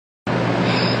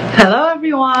Hello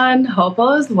everyone, hope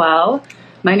all is well.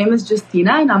 My name is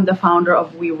Justina and I'm the founder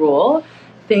of We Rule.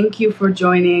 Thank you for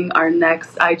joining our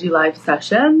next IG Live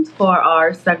session for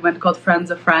our segment called Friends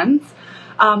of Friends.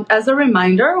 As a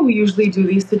reminder, we usually do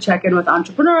these to check in with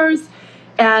entrepreneurs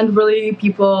and really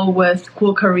people with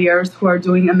cool careers who are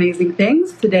doing amazing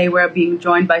things. Today we're being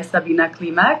joined by Sabina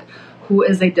Klimek, who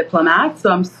is a diplomat.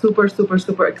 So I'm super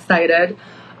excited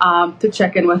to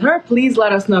check in with her. Please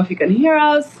let us know if you can hear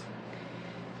us.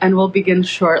 And we'll begin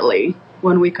shortly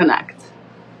when we connect,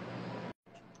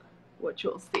 which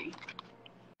you'll see.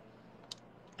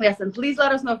 Yes, and please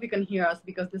let us know if you can hear us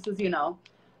because this is,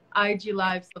 IG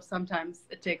Live, so sometimes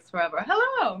it takes forever.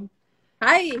 Hello.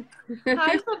 Hi.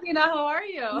 Hi, Sabina. How are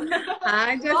you?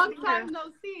 Hi, Justina. Long time no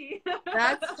see.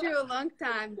 That's true, a long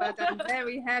time, but I'm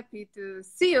very happy to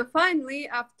see you finally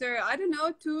after,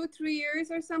 2-3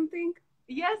 years or something.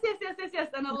 Yes.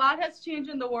 And a lot has changed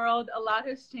in the world. A lot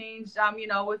has changed,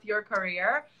 with your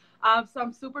career. So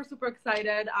I'm super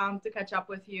excited to catch up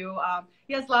with you.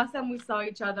 Yes, last time we saw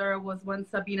each other was when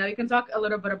Sabina, you can talk a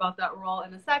little bit about that role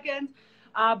in a second,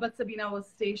 but Sabina was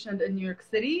stationed in New York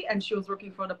City and she was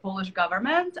working for the Polish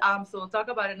government. So we'll talk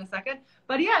about it in a second.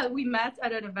 But yeah, we met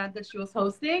at an event that she was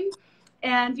hosting.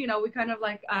 And, we kind of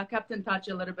kept in touch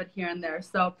a little bit here and there.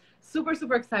 So super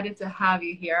excited to have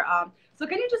you here. So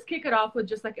can you just kick it off with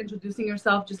just introducing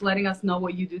yourself, just letting us know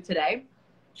what you do today?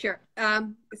 Sure.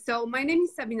 So my name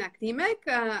is Sabina Klimek.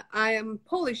 I am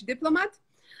Polish diplomat.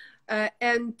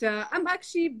 And I'm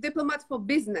actually diplomat for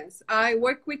business. I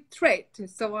work with trade.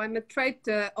 So I'm a trade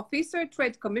officer,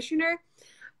 trade commissioner.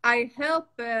 I help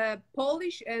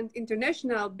Polish and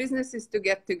international businesses to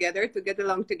get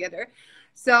along together.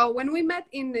 So when we met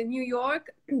in New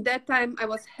York, that time I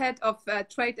was head of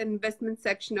trade and investment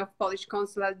section of Polish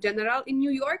Consulate General in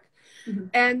New York. Mm-hmm.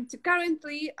 And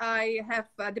currently I have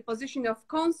the position of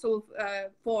Consul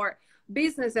for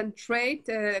business and trade,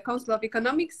 Consul of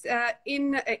Economics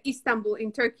in Istanbul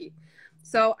in Turkey.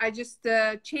 So I just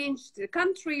changed the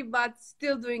country, but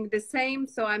still doing the same.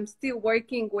 So I'm still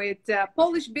working with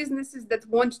Polish businesses that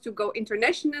want to go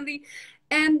internationally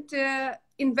and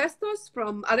investors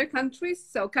from other countries.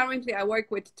 So currently I work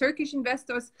with Turkish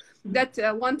investors that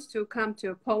want to come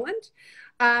to Poland.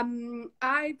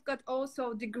 I've got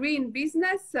also a degree in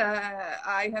business.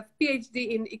 I have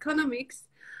PhD in economics.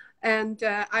 And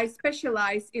I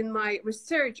specialize in my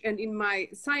research and in my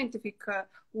scientific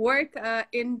work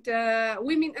in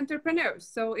women entrepreneurs,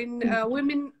 so in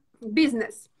women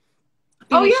business.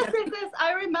 Oh, yes.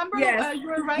 I remember you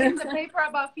were writing the paper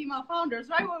about female founders,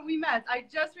 right, when we met. I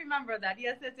just remember that.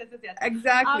 Yes.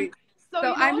 Exactly.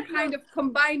 So I'm kind of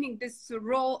combining this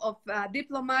role of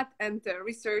diplomat and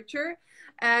researcher.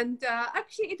 And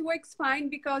actually it works fine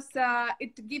because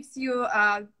it gives you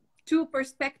two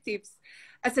perspectives.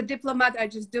 As a diplomat, I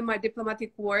just do my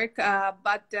diplomatic work,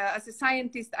 but as a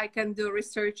scientist, I can do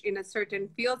research in a certain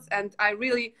fields, and I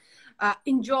really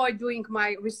enjoy doing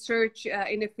my research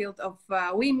in the field of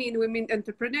women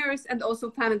entrepreneurs, and also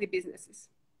family businesses.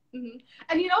 Mm-hmm.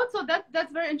 And so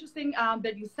that's very interesting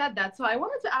that you said that. So I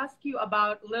wanted to ask you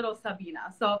about little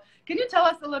Sabina. So can you tell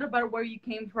us a little bit where you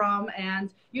came from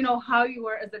and how you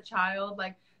were as a child,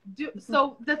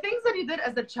 so the things that you did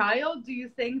as a child, do you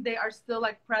think they are still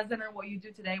present in what you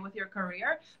do today with your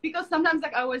career? Because sometimes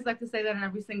I always like to say that in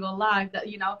every single live that,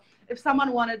 if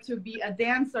someone wanted to be a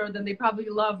dancer, then they probably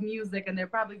love music and they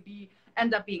probably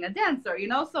end up being a dancer,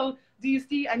 So do you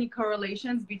see any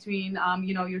correlations between,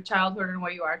 your childhood and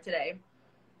where you are today?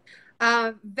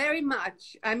 Very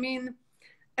much. I mean,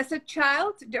 as a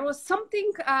child, there was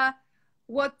something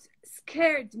what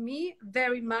scared me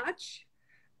very much.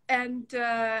 And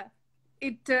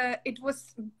it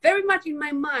was very much in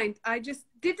my mind. I just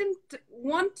didn't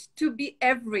want to be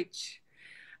average.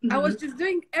 Mm-hmm. I was just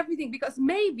doing everything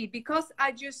because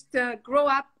I just grew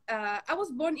up. I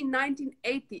was born in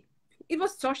 1980. It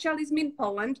was socialism in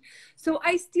Poland. So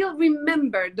I still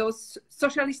remember those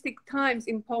socialistic times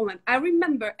in Poland. I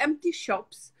remember empty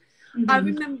shops. Mm-hmm. I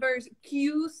remember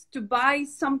queues to buy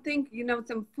something,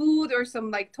 some food or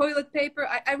some toilet paper.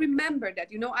 I remember that,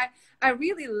 I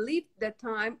really lived that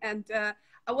time and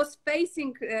I was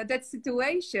facing that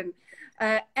situation.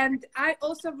 And I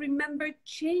also remember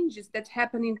changes that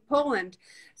happened in Poland.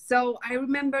 So I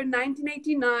remember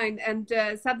 1989 and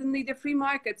suddenly the free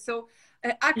market. So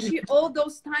actually all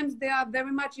those times, they are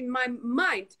very much in my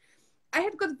mind. I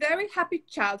had got very happy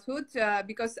childhood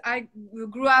because I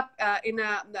grew up in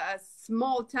a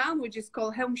small town which is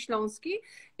called Chełm Śląski.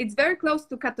 It's very close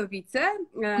to Katowice.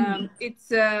 It's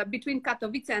between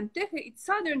Katowice and Tychy. It's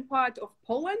southern part of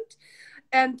Poland.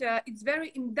 and it's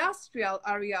very industrial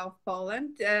area of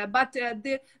Poland, but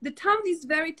the town is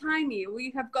very tiny.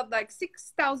 We have got like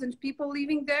 6,000 people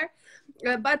living there,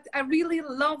 but I really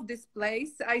love this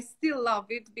place. I still love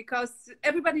it because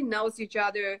everybody knows each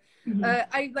other.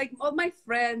 I like all my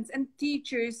friends and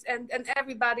teachers and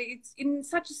everybody. It's in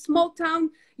such a small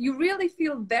town. You really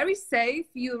feel very safe.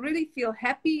 You really feel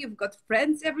happy. You've got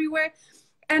friends everywhere.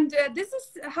 And this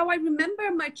is how I remember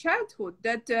my childhood,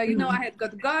 that, you know, I had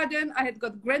got garden, I had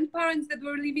got grandparents that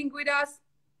were living with us.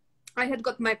 I had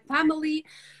got my family.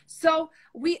 So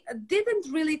we didn't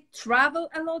really travel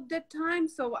a lot that time.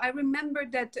 So I remember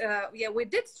that, yeah, we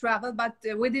did travel, but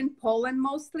within Poland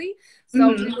mostly.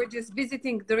 So we were just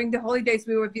visiting during the holidays.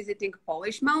 We were visiting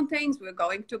Polish mountains. We were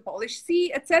going to Polish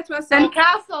sea, etc. So, and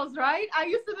castles, right? I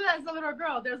used to do that as a little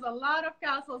girl. There's a lot of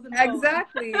castles in Poland.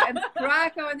 Exactly. And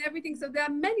Krakow and everything. So there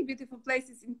are many beautiful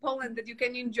places in Poland that you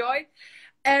can enjoy.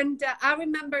 And I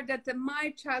remember that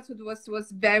my childhood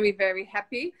was very, very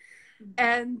happy.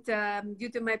 And due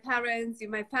to my parents,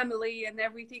 my family and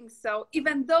everything. So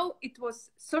even though it was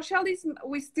socialism,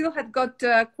 we still had got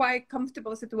quite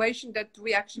comfortable situation that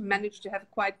we actually managed to have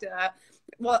quite,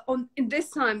 well, in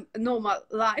this time, a normal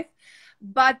life.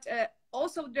 But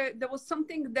also there was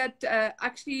something that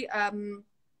actually,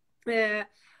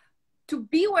 to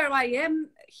be where I am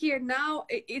here now,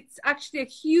 it's actually a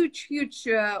huge, huge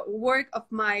work of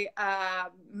my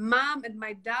mom and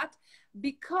my dad,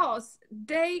 because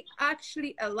they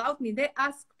actually allowed me, they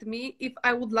asked me if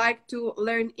I would like to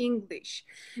learn English.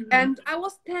 And I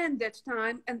was 10 that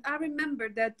time, and I remember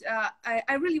that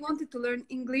I really wanted to learn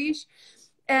English.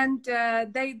 And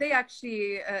they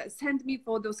actually sent me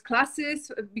for those classes,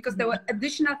 because there were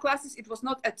additional classes. It was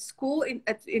not at school.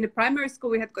 In a primary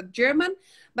school, we had got German,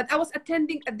 but I was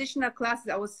attending additional classes.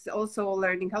 I was also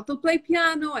learning how to play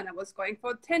piano, and I was going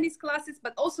for tennis classes,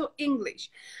 but also English.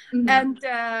 And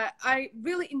I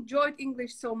really enjoyed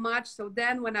English so much. So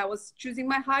then when I was choosing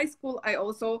my high school, I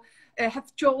also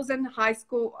have chosen high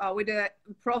school with a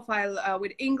profile,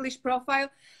 with English profile.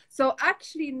 So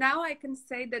actually now I can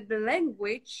say that the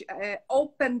language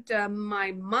opened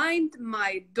my mind,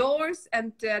 my doors,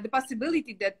 and the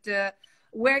possibility that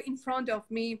were in front of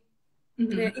me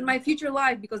in my future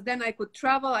life, because then I could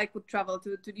travel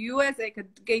to the US, I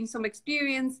could gain some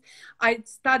experience. I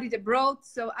studied abroad.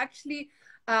 So actually,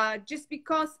 just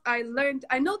because I learned,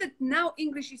 I know that now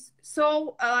English is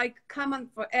so like common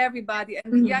for everybody.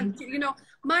 And yeah, you know,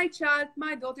 my child,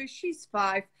 my daughter, she's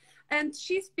 5. And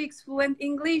she speaks fluent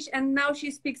English, and now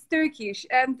she speaks Turkish,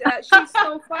 and she's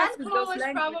so fast with those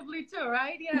languages. Probably too,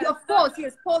 right? Yeah. Of course,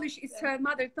 yes. Polish is her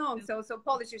mother tongue, so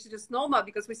Polish is just normal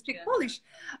because we speak Polish.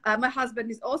 My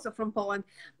husband is also from Poland,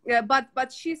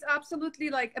 but she's absolutely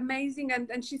like amazing,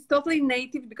 and she's totally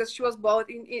native because she was born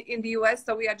in the US.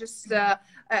 So we are just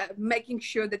making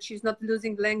sure that she's not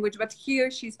losing language. But here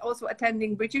she's also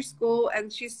attending British school,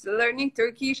 and she's learning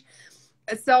Turkish.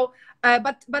 So,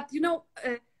 but you know.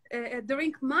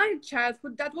 During my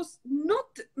childhood, that was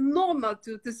not normal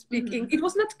to speak English. It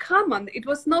was not common. It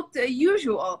was not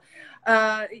usual.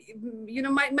 You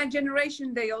know, my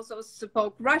generation, they also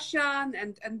spoke Russian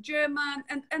and German,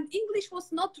 and English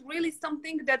was not really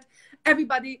something that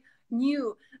everybody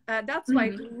knew. That's why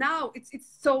now it's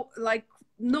so like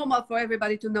normal for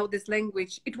everybody to know this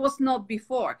language. It was not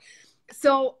before.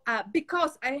 So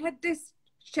because I had this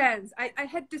chance, I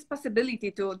had this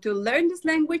possibility to learn this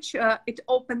language. It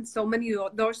opened so many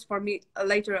doors for me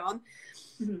later on.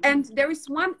 And there is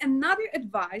another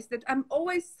advice that I'm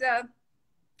always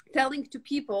telling to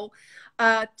people,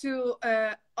 to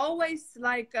always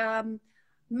like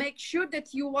make sure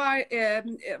that you are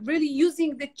really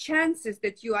using the chances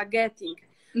that you are getting.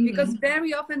 Because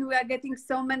very often we are getting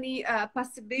so many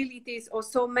possibilities or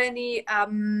so many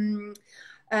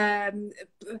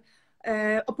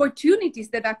opportunities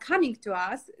that are coming to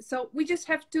us. So we just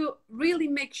have to really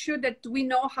make sure that we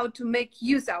know how to make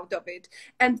use out of it,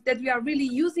 and that we are really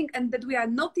using, and that we are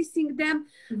noticing them.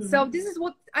 So this is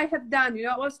what I have done. You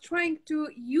know, I was trying to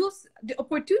use the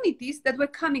opportunities that were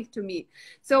coming to me.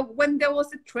 So when there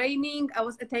was a training, I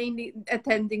was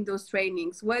attending those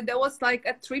trainings. Where there was like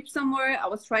a trip somewhere, I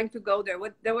was trying to go there.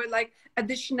 When there were like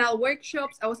additional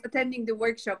workshops, I was attending the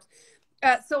workshops.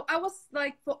 So I was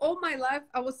like, for all my life,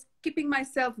 I was keeping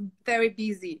myself very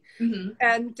busy.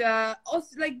 And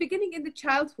also like beginning in the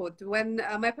childhood, when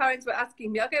my parents were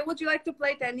asking me, okay, would you like to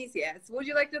play tennis? Yes. Would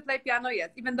you like to play piano? Yes.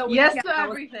 Even though yes to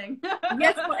everything.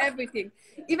 Yes for everything.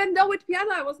 Even though with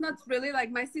piano, I was not really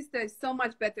like, my sister is so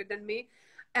much better than me.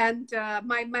 And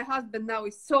my husband now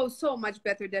is so much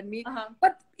better than me.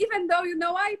 But even though, you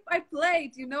know, I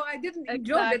played, you know, I didn't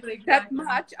enjoy it that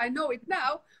much. I know it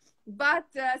now. but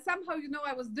somehow, you know,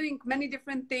 I was doing many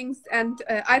different things, and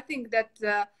I think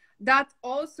that that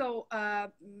also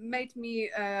made me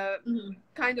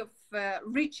kind of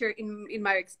richer in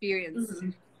my experience.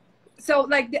 So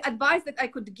like the advice that I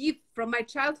could give from my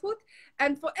childhood,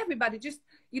 and for everybody, just,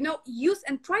 you know, use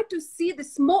and try to see the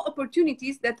small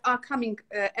opportunities that are coming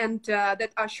and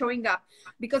that are showing up,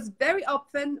 because very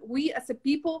often we as a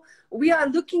people, we are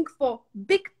looking for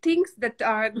big things that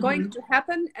are going to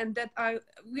happen, and that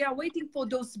we are waiting for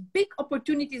those big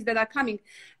opportunities that are coming,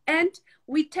 and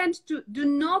we tend to do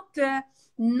not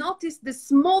notice the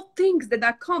small things that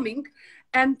are coming,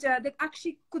 and that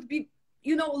actually could be,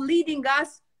 you know, leading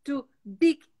us to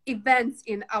big events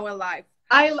in our life.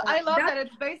 I love that.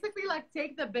 It's basically like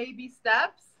take the baby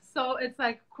steps. So it's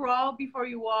like crawl before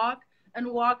you walk and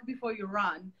walk before you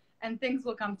run, and things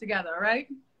will come together, right?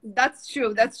 That's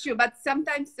true. That's true. But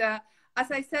sometimes,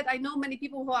 as I said, I know many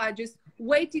people who are just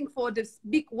waiting for this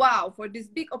big wow, for this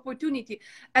big opportunity,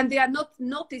 and they are not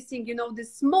noticing, you know, the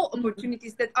small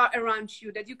opportunities that are around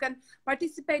you, that you can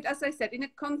participate, as I said, in a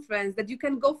conference, that you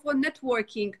can go for a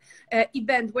networking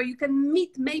event where you can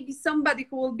meet maybe somebody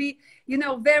who will be, you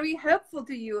know, very helpful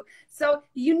to you. So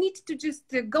you need to just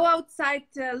go outside,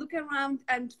 look around,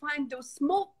 and find those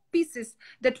small pieces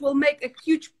that will make a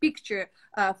huge picture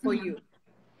for you.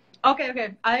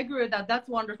 Okay, I agree with that. That's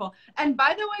wonderful. And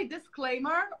by the way,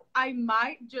 disclaimer, I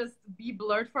might just be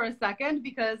blurred for a second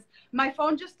because my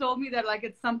phone just told me that like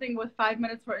it's something with 5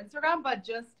 minutes for Instagram, but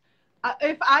just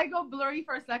if I go blurry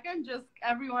for a second, just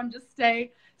everyone just stay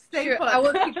sure. put.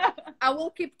 I will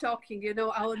keep talking, you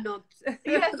know, I will not.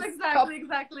 Yes, exactly.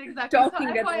 Talking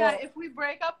so at FYI, all. if we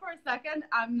break up for a second,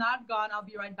 I'm not gone. I'll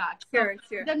be right back. Sure.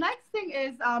 The next thing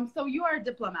is, so you are a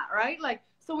diplomat, right? Like,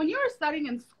 so when you were studying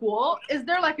in school, is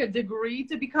there like a degree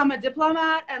to become a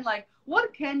diplomat? And like,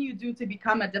 what can you do to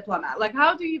become a diplomat? Like,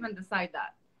 how do you even decide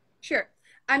that? Sure.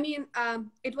 I mean,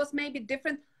 it was maybe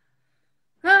different.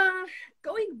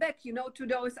 Going back, you know, to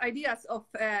those ideas of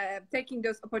taking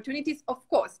those opportunities, of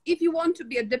course, if you want to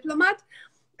be a diplomat,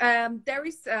 there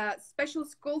is a special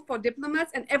school for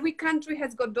diplomats, and every country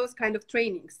has got those kind of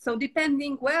trainings. So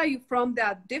depending where are you from, there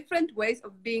are different ways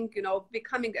of being, you know,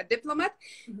 becoming a diplomat.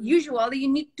 Usually you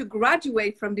need to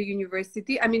graduate from the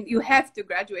university. I mean, you have to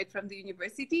graduate from the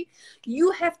university. You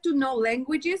have to know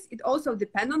languages. It also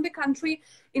depends on the country.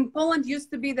 In Poland, used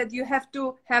to be that you have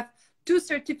to have 2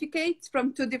 certificates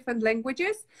from 2 different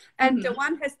languages, and the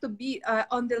one has to be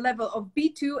on the level of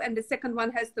B2, and the second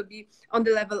one has to be on the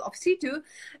level of C2.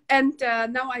 And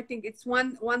now I think it's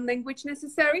one language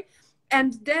necessary.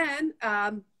 And then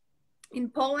in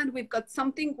Poland, we've got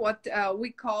something what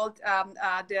we called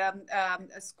the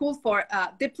School for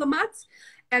Diplomats.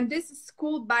 And this is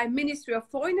schooled by Ministry of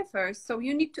Foreign Affairs. So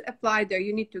you need to apply there,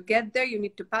 you need to get there, you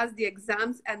need to pass the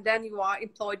exams, and then you are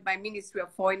employed by Ministry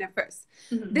of Foreign Affairs.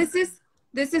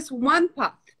 This is one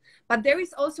path, but there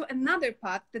is also another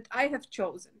path that I have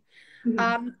chosen.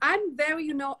 I'm very,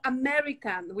 you know,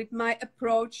 American with my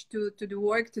approach to the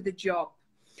work, to the job.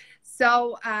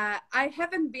 So I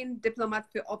haven't been diplomat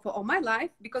for all my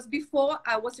life, because before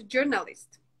I was a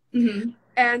journalist.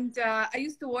 And I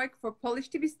used to work for Polish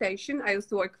TV station. I used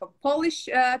to work for Polish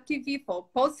TV, for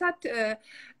Polsat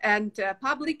and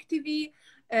public TV,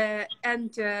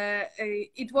 and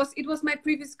it was my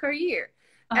previous career.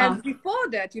 And before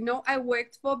that, you know, I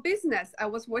worked for business. I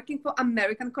was working for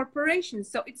American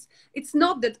corporations. So it's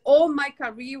not that all my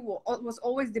career was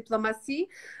always diplomacy.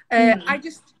 I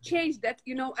just changed that,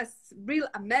 you know, as real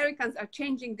Americans are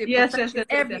changing their profession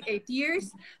every 8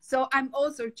 years. So I'm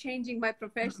also changing my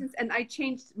professions, and I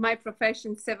changed my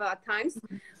profession several times.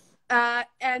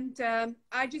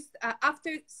 I just,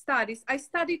 after studies, I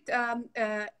studied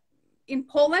in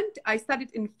Poland, I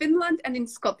studied in Finland and in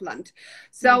Scotland.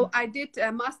 So I did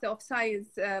a Master of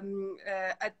Science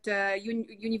at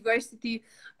University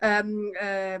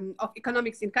of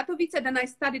Economics in Katowice. Then I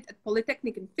studied at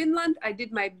Polytechnic in Finland. I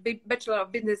did my Bachelor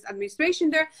of Business Administration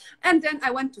there. And then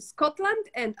I went to Scotland,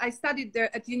 and I studied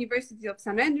there at University of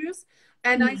St. Andrews.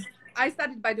 And I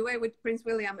studied, by the way, with Prince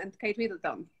William and Kate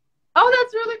Middleton. Oh,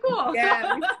 that's really cool.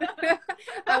 Yeah.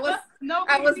 I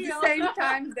was the same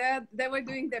time they were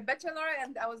doing their bachelor,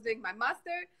 and I was doing my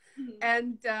master.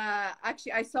 And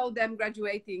actually I saw them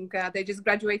graduating. They just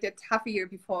graduated half a year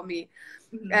before me.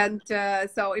 And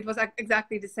so it was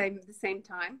exactly the same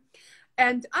time.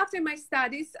 And after my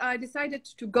studies, I decided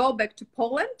to go back to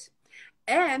Poland.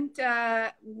 And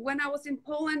when I was in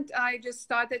Poland, I just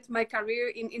started my career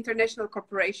in international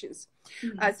corporations.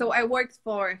 So I worked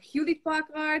for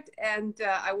Hewlett-Packard, and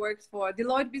I worked for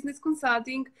Deloitte Business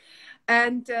Consulting.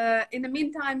 And in the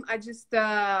meantime, I just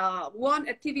won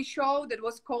a TV show that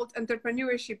was called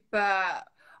Entrepreneurship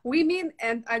Women,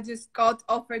 and I just got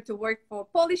offered to work for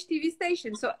Polish TV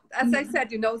station. So as I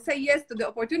said, you know, say yes to the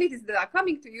opportunities that are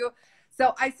coming to you.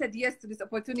 So I said yes to these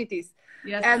opportunities.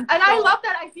 Yes. And so, I love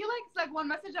that. I feel like it's like one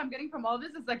message I'm getting from all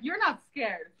this is like, you're not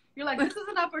scared. You're like, this is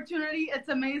an opportunity. It's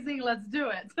amazing. Let's do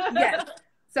it. Yes.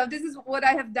 So this is what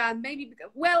I have done. Maybe, because,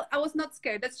 well, I was not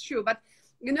scared. That's true. But,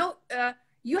 you know,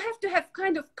 you have to have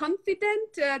kind of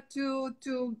confidence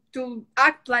to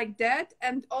act like that.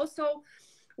 And also,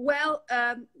 well,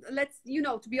 let's, you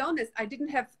know, to be honest, I didn't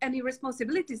have any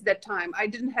responsibilities that time. I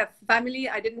didn't have family.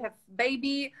 I didn't have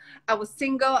baby. I was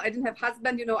single. I didn't have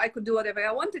husband. You know, I could do whatever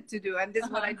I wanted to do. And this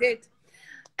is what I did.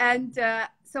 And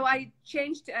so I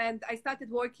changed and I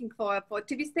started working for a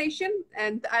TV station.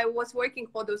 And I was working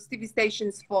for those TV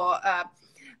stations for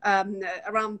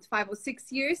around 5 or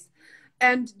 6 years.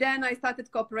 And then I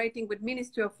started cooperating with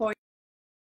Ministry of Foreign.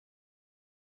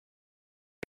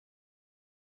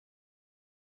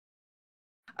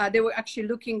 They were actually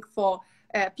looking for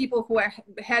people who are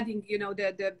heading, you know,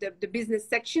 the business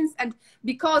sections. And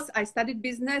because I studied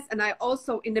business and I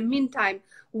also, in the meantime,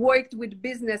 worked with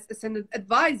business as an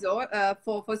advisor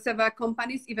for several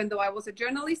companies, even though I was a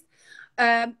journalist.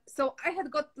 So I had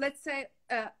got, let's say,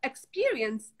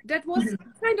 experience that was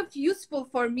kind of useful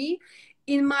for me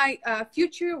in my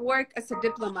future work as a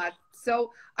diplomat.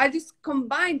 So I just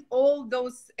combined all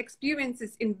those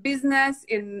experiences in business,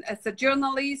 as a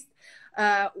journalist.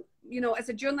 You know, as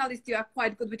a journalist, you are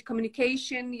quite good with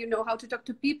communication, you know how to talk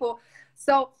to people.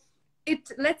 So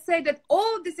let's say that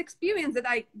all this experience that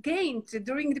I gained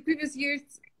during the previous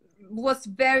years was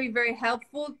very, very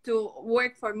helpful to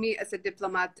work for me as a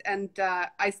diplomat. And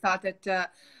I started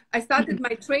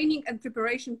my training and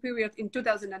preparation period in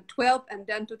 2012, and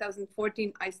then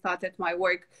 2014, I started my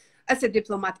work as a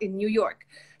diplomat in New York.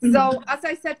 So as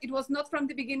I said, it was not from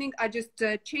the beginning. I just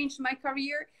changed my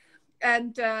career.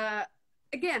 And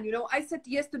again, you know, I said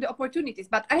yes to the opportunities,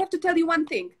 but I have to tell you one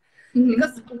thing,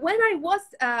 because when I was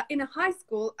in a high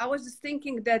school, I was just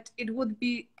thinking that it would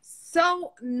be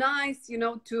so nice, you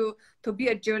know, to be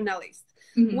a journalist.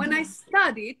 When I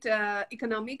studied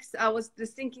economics, I was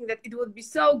just thinking that it would be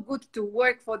so good to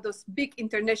work for those big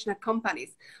international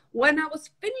companies. When I was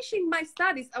finishing my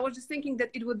studies, I was just thinking that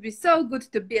it would be so good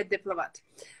to be a diplomat.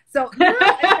 So now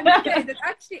I can say that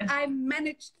actually I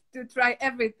managed to try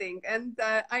everything, and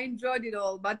I enjoyed it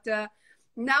all. But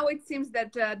now it seems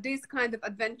that this kind of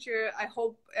adventure, I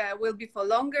hope, will be for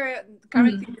longer.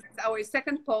 Currently, this is our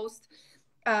second post.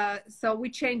 So we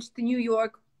changed to New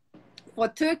York for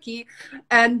Turkey,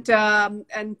 and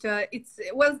it's,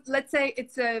 well, let's say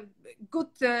it's a good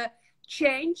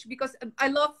change, because I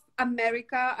love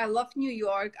America. I love New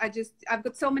York. I've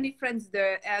got so many friends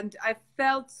there, and I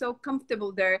felt so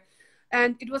comfortable there.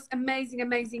 And it was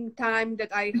amazing time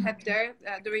that I had there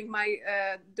during my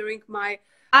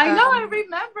I know, I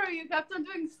remember you kept on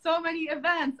doing so many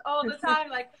events all the time.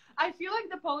 Like, I feel like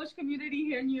the Polish community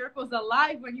here in New York was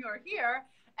alive when you were here.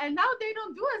 And now they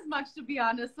don't do as much, to be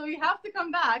honest. So you have to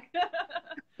come back.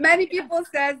 Many people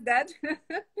says that.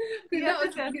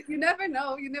 Yes. You never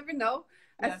know. You never know.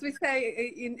 As we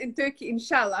say in Turkey,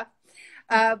 inshallah.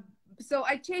 So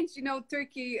I changed, you know,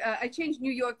 Turkey. I changed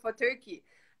New York for Turkey.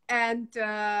 And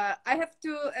I have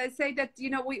to say that, you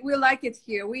know, we like it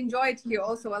here. We enjoy it here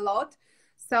also a lot.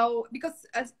 So because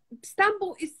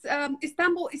Istanbul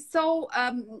is so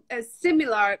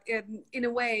similar in a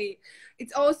way.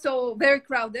 It's also very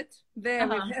crowded, very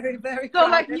crowded. So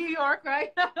like New York,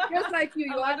 right? Just like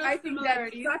New York. I think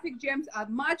that traffic jams are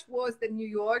much worse than New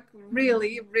York.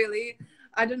 Really.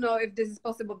 I don't know if this is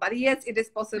possible, but yes, it is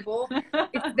possible.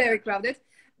 It's very crowded.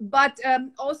 But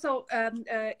also,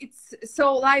 it's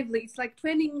so lively. It's like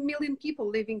 20 million people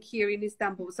living here in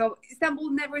Istanbul. So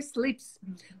Istanbul never sleeps,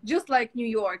 just like New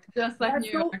York. Just like New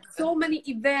York. So many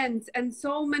events and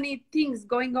so many things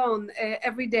going on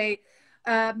every day.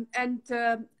 And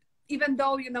even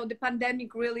though, you know, the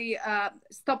pandemic really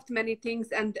stopped many things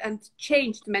and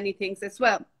changed many things as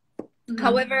well.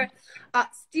 However,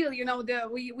 still, you know,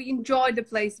 we enjoy the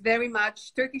place very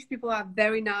much. Turkish people are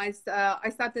very nice. I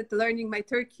started learning my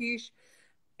Turkish,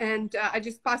 and I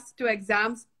just passed 2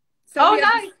 exams. So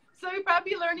nice. So you're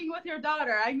probably learning with your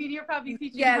daughter. I mean, you're probably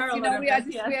teaching her a you know, little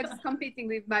bit. We are just competing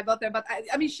with my daughter. But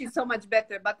I mean, she's so much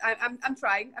better. But I'm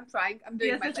trying. I'm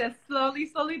doing my best. Yes.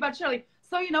 Slowly but surely.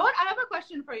 So you know what? I have a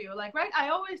question for you. Like, right? I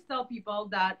always tell people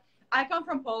that I come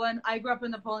from Poland. I grew up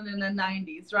in Poland in the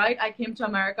 90s, right? I came to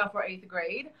America for 8th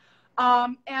grade.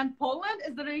 And Poland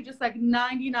is literally just like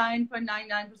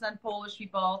 99.99% Polish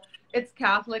people. It's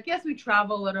Catholic. Yes, we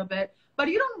travel a little bit, but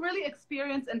you don't really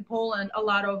experience in Poland a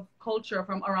lot of culture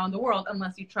from around the world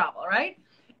unless you travel, right?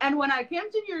 And when I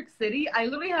came to New York City, I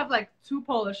literally have like 2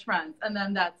 Polish friends, and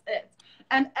then that's it.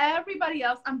 And everybody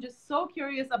else, I'm just so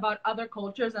curious about other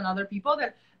cultures and other people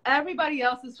that everybody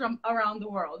else is from around the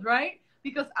world, right?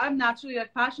 Because I'm naturally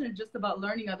like passionate just about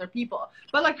learning other people.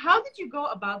 But like, how did you go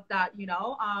about that, you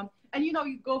know? And you know,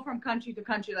 you go from country to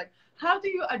country, like, how do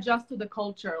you adjust to the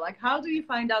culture? Like, how do you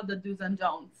find out the do's and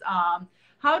don'ts?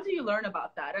 How do you learn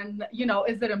about that? And, you know,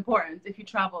 is it important if you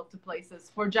travel to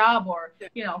places for job or,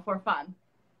 you know, for fun?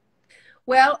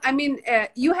 Well, I mean,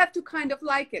 you have to kind of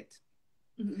like it.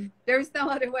 Mm-hmm. There's no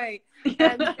other way.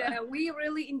 And we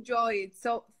really enjoy it.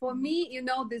 So for me, you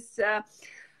know, this, there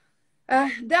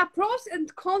are pros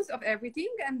and cons of everything,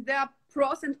 and there are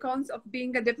pros and cons of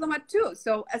being a diplomat too.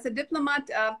 So as a diplomat,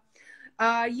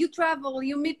 you travel,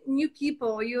 you meet new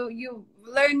people, you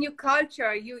learn new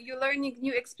culture, you're learning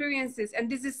new experiences, and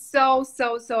this is so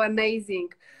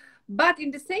amazing. But in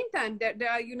the same time,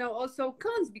 there are, you know, also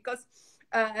cons, because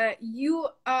you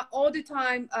are all the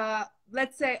time,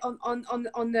 let's say on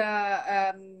the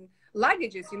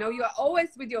luggages, you know, you are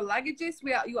always with your luggages,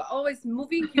 you are always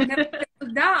moving, you never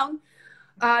settle down.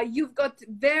 You've got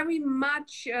very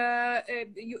much,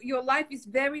 your life is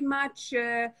very much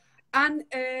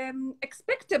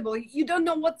unexpectable. You don't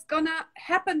know what's gonna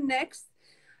happen next,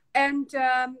 and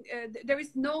there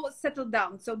is no settle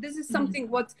down. So this is something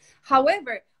what,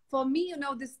 however, for me, you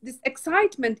know, this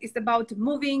excitement is about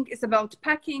moving, it's about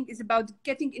packing, it's about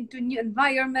getting into a new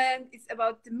environment, it's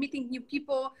about meeting new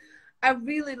people. I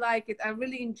really like it. I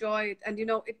really enjoy it. And, you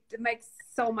know, it makes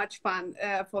so much fun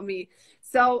for me.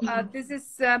 So this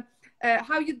is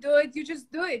how you do it. You just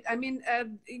do it. I mean,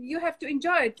 you have to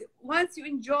enjoy it. Once you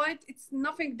enjoy it, it's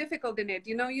nothing difficult in it.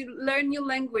 You know, you learn new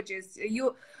languages.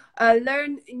 You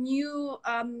learn new,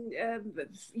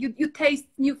 you taste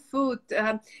new food.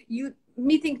 You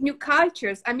meeting new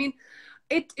cultures. I mean,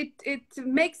 it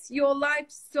makes your life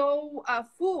so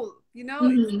full, you know,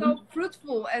 it's so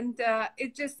fruitful, and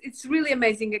it's really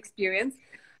amazing experience.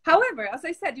 However, as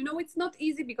I said, you know, it's not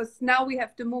easy, because now we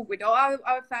have to move with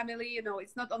our family. You know,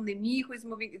 it's not only me who is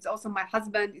moving, it's also my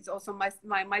husband, it's also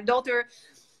my daughter,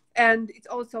 and it's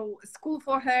also school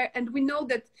for her. And we know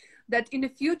that in the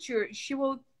future she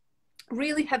will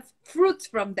really have fruits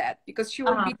from that, because she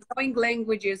will be knowing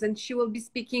languages, and she will be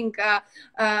speaking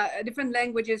different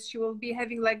languages. She will be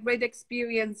having like great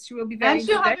experience. She will be very, and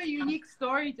she'll have a unique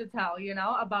story to tell, you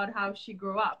know, about how she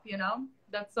grew up. You know,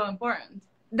 that's so important.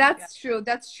 That's true.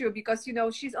 That's true. Because, you know,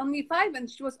 she's only 5 and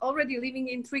she was already living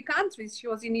in 3 countries. She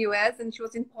was in the US, and she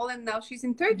was in Poland. Now she's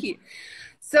in Turkey.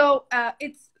 So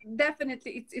it's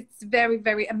definitely, it's very,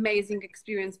 very amazing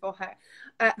experience for her.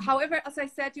 However, as I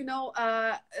said, you know,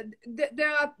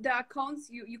 there are cons.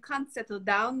 You can't settle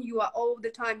down. You are all the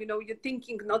time, you know, you're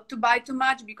thinking not to buy too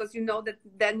much, because you know that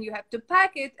then you have to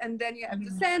pack it, and then you have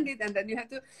to send it, and then you have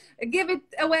to give it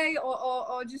away,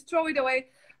 or just throw it away.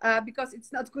 Because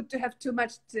it's not good to have too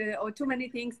much or too many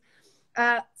things.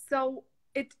 So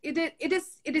it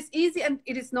is easy, and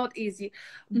it is not easy.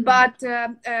 But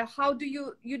how do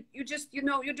you just, you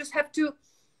know, you just have to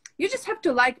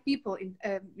like people. In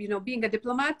you know, being a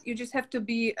diplomat, you just have to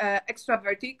be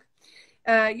extrovertic.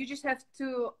 You just have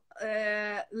to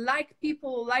like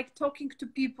people, like talking to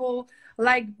people,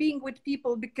 like being with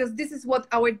people, because this is what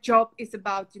our job is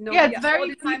about, you know. Yeah, it's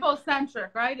very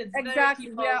people-centric, right? It's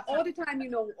exactly. We are all the time, you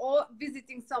know, or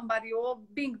visiting somebody, or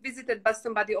being visited by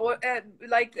somebody, or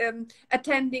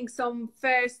attending some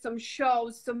fairs, some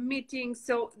shows, some meetings.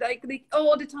 So like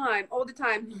all the time.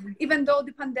 Even though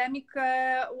the pandemic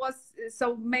was,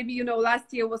 so maybe, you know,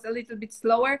 last year was a little bit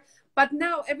slower, but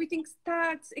now everything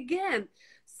starts again.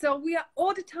 So we are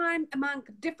all the time among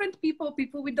different people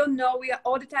we don't know. We are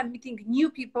all the time meeting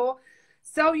new people.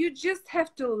 So you just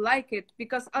have to like it,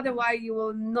 because otherwise you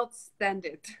will not stand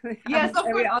it. Yes, of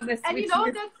course. And you know,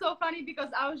 that's so funny, because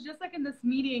I was just like in this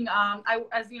meeting.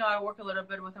 As you know, I work a little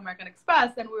bit with American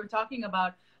Express, and we were talking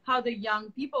about how the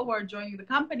young people who are joining the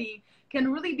company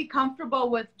can really be comfortable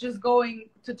with just going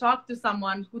to talk to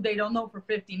someone who they don't know for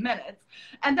 15 minutes.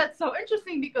 And that's so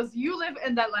interesting, because you live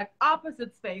in that like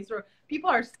opposite space where people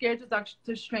are scared to talk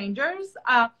to strangers.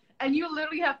 And you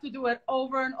literally have to do it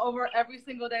over and over every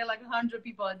single day, like 100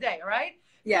 people a day, right?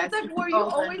 Yes. So it's like, were you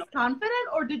always confident,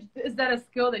 or is that a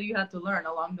skill that you had to learn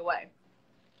along the way?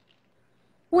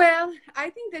 Well,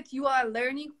 I think that you are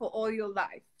learning for all your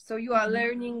life. So you are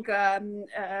learning,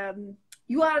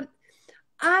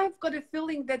 I've got a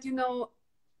feeling that, you know,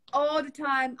 all the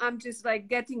time I'm just like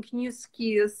getting new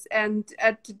skills, and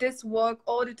at this work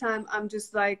all the time I'm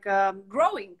just like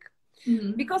growing,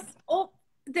 because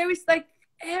there is like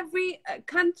every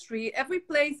country, every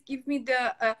place gives me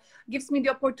the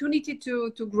opportunity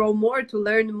to grow more, to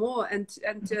learn more, and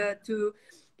to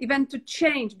even to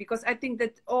change, because I think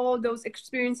that all those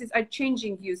experiences are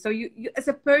changing you. So you as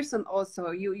a person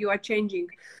also, you are changing.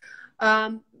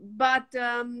 But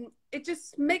it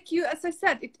just makes you, as I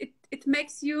said, it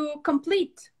makes you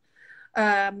complete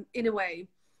in a way.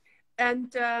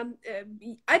 And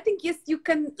I think, yes, you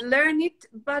can learn it,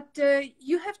 but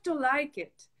you have to like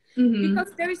it.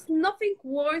 Because there is nothing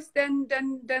worse than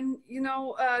you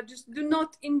know, just do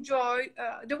not enjoy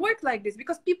the work like this,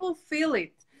 because people feel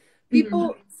it.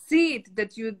 People see it,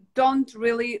 that you don't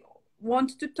really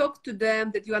want to talk to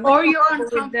them, that you are not, or you're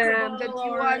uncomfortable with them, that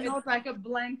you are it's like a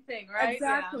blank thing, right?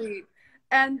 Exactly. Yeah.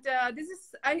 And this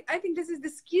is, I think this is the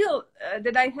skill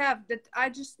that I have, that I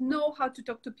just know how to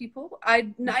talk to people.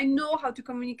 I know how to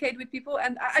communicate with people,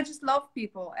 and I just love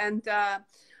people, and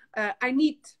I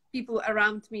need people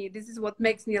around me. This is what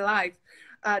makes me alive.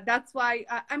 That's why,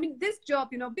 I mean, this job,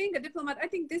 you know, being a diplomat, I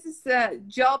think this is a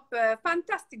job, a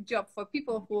fantastic job for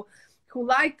people who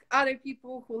like other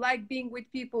people, who like being with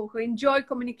people, who enjoy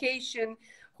communication,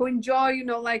 who enjoy, you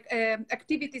know, like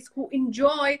activities, who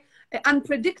enjoy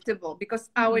unpredictable, because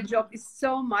our job is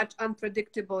so much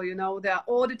unpredictable, you know. There are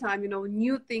all the time, you know,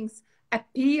 new things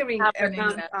appearing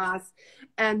around us,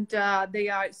 and they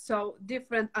are so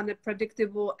different,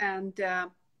 unpredictable, and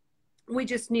we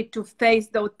just need to face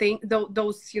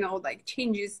those you know, like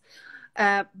changes.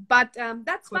 But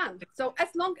that's fun. So as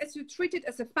long as you treat it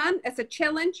as a fun, as a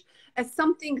challenge, as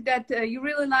something that you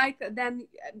really like, then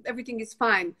everything is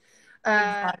fine.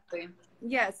 Exactly.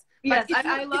 Yes. Yes, but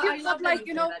I love like,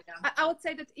 you know, that, yeah. I would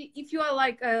say that if you are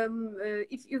like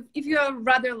if you are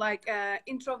rather like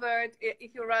introvert,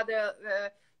 if you're rather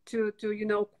to you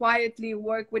know, quietly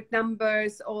work with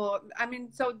numbers, or I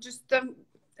mean, so just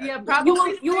yeah,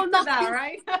 probably you will not that, feel,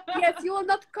 right? yes, you will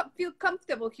not feel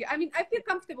comfortable here. I mean, I feel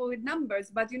comfortable with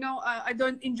numbers, but you know, I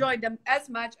don't enjoy them as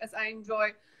much as I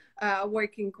enjoy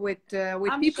working with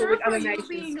I'm people, sure with for other you nations.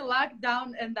 being locked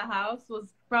down in the house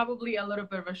was probably a little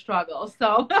bit of a struggle.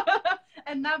 So,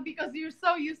 and not because you're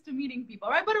so used to meeting people,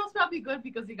 right? But it was probably good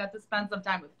because you got to spend some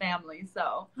time with family.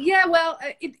 So yeah, well,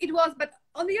 it was. But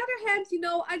on the other hand, you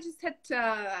know, I just had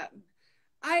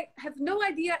I have no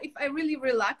idea if I really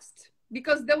relaxed,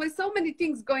 because there were so many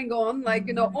things going on, like,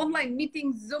 you know, online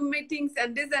meetings, Zoom meetings,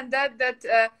 and this and that,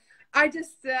 that I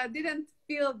just didn't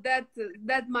feel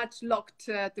that much locked,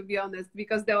 to be honest,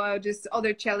 because there were just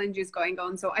other challenges going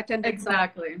on. So I attended some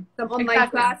online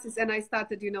classes, and I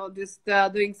started, you know, just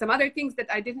doing some other things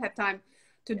that I didn't have time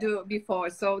to do before.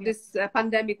 So this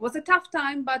pandemic was a tough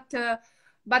time,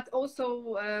 but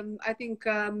also I think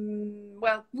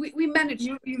well, we managed.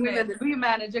 We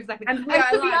managed, exactly. And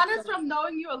to be honest, from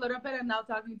knowing you a little bit and now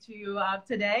talking to you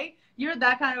today, you're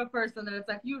that kind of a person that it's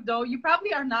like, you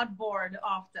probably are not bored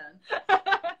often.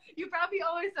 You probably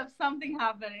always have something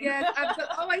happening. Yes, I've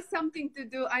got always something to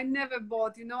do. I never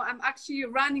bored, you know. I'm actually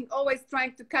running, always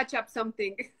trying to catch up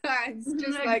something. It's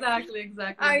just like exactly.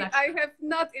 I have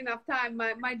not enough time.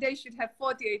 My day should have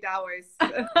 48 hours.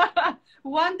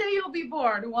 One day you'll be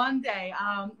bored. One day.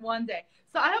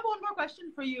 So I have one more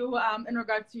question for you in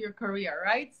regards to your career,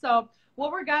 right? So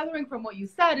what we're gathering from what you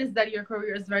said is that your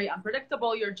career is very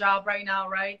unpredictable. Your job right now,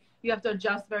 right? You have to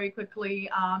adjust very quickly.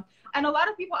 And a lot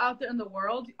of people out there in the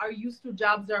world are used to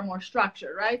jobs that are more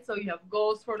structured, right? So you have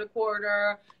goals for the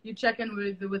quarter. You check in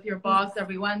with your boss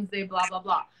every Wednesday, blah, blah,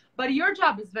 blah. But your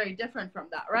job is very different from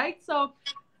that, right? So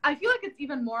I feel like it's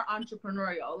even more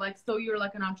entrepreneurial. Like, so you're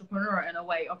like an entrepreneur in a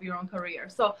way of your own career.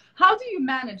 So how do you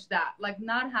manage that? Like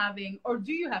not having, or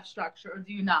do you have structure or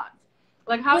do you not?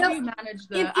 Like, how do you manage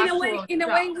the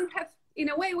in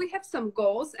a way we have some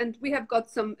goals, and we have got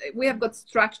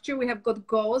structure, we have got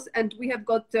goals, and we have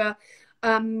got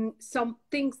some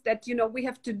things that, you know, we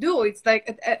have to do. It's like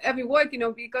at every work, you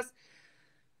know, because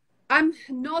I'm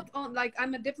not on, like,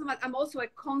 I'm a diplomat, I'm also a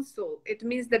consul. It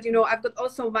means that, you know, I've got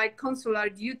also my consular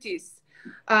duties.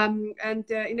 And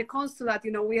in a consulate,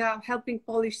 you know, we are helping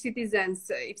Polish citizens.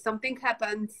 If something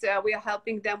happens, we are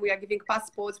helping them. We are giving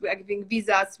passports, we are giving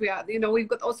visas. We are, you know, we've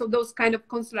got also those kind of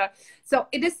consular. So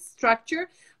it is structure.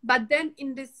 But then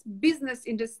in this business,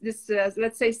 in this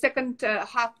let's say second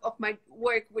half of my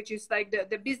work, which is like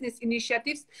the business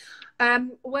initiatives,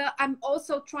 well, I'm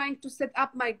also trying to set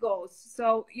up my goals.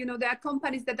 So, you know, there are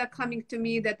companies that are coming to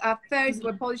me that are fairs,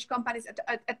 where Polish companies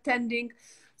attending.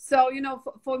 So, you know,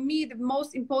 for me, the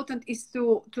most important is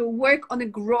to work on a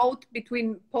growth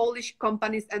between Polish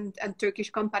companies and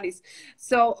Turkish companies.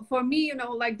 So for me, you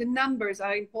know, like the numbers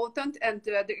are important, and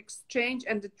the exchange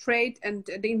and the trade and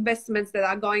the investments that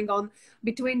are going on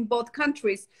between both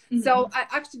countries. So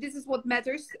actually, this is what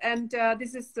matters. And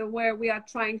this is where we are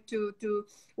trying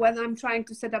when I'm trying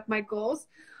to set up my goals.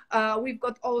 We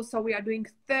are doing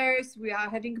fairs, we are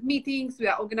having meetings, we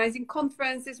are organizing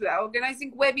conferences, we are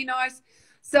organizing webinars.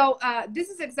 So this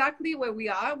is exactly where we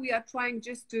are. We are trying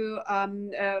just to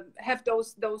have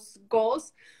those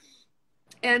goals.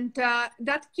 And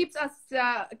that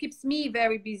keeps me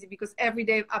very busy, because every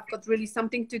day I've got really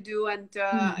something to do. And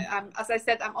as I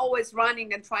said, I'm always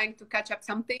running and trying to catch up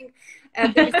something.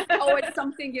 And there's always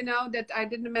something, you know, that I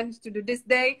didn't manage to do this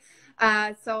day.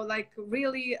 So like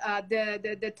really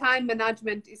the time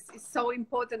management is so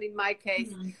important in my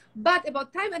case. But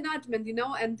about time management, you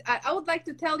know, and I would like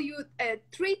to tell you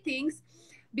 3 things,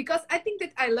 because I think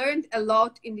that I learned a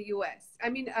lot in the US. I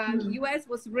mean, US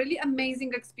was really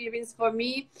amazing experience for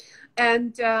me.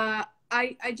 And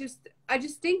I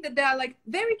just think that there are like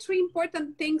 3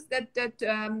 important things that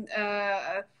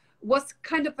was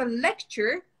kind of a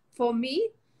lecture for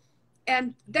me.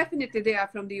 And definitely they are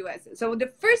from the US. So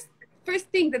the first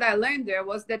thing that I learned there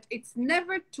was that it's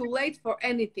never too late for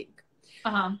anything.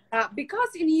 Because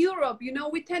in Europe, you know,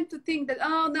 we tend to think that,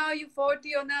 oh, now you're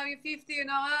 40 or now you're 50, you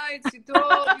know, it's too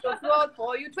old, you're too old,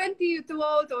 or you're 20, you're too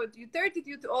old, or you're 30,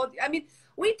 you're too old. I mean,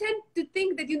 we tend to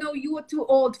think that, you know, you are too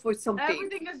old for something.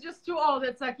 Everything is just too old.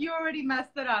 It's like, you already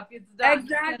messed it up. It's done.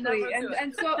 Exactly.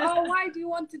 And so, oh, why do you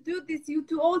want to do this? You're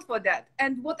too old for that.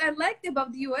 And what I liked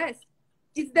about the US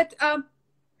is that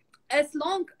as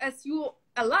long as you're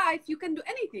alive, you can do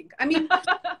anything. I mean,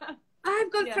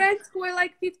 I've got friends who are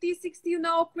like 50, 60, you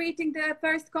know, creating their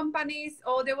first companies,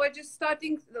 or they were just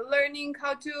learning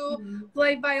how to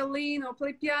play violin or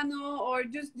play piano or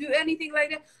just do anything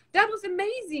like that. That was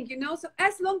amazing, you know. So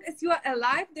as long as you are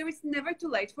alive, there is never too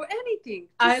late for anything.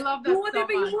 Just I love that. Do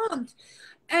whatever you want.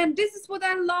 And this is what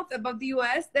I love about the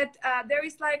US, that there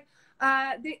is like,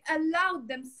 they allowed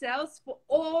themselves for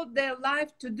all their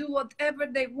life to do whatever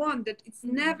they want, that it's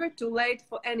never too late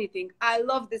for anything. I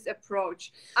love this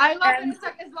approach. I love it. It's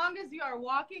like, as long as you are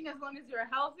walking, as long as you're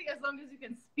healthy, as long as you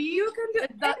can speak, you can do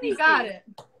anything. You got it.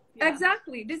 Yeah.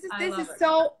 Exactly. This is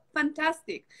so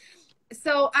fantastic.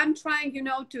 So I'm trying, you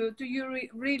know, to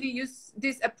really use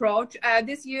this approach.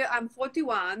 This year I'm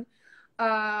 41,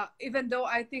 even though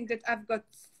I think that I've got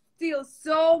still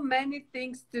so many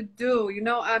things to do, you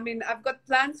know. I mean, I've got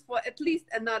plans for at least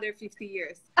another 50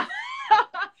 years.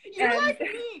 You're like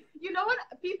me. You know what?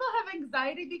 People have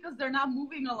anxiety because they're not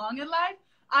moving along in life.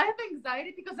 I have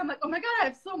anxiety because I'm like, oh my God, I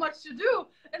have so much to do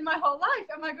in my whole life.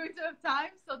 Am I going to have time?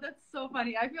 So that's so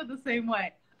funny. I feel the same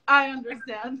way. I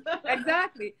understand.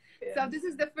 Exactly. So this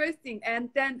is the first thing. And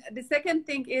then the second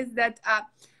thing is that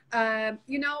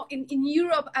you know, in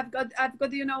Europe, I've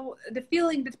got, you know, the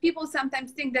feeling that people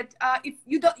sometimes think that if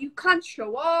you can't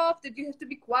show off, that you have to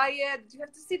be quiet, that you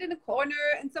have to sit in a corner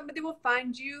and somebody will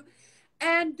find you.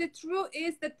 And the truth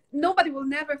is that nobody will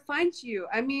never find you.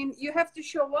 I mean, you have to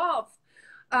show off.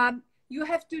 You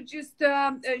have to just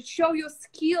show your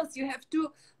skills. You have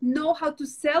to know how to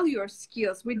sell your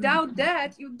skills. Without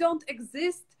that, you don't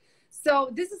exist. So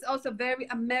this is also very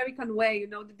American way, you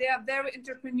know. They are very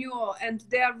entrepreneurial, and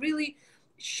they are really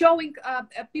showing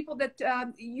people that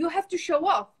you have to show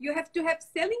off. You have to have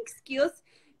selling skills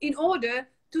in order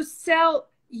to sell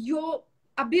your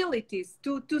abilities,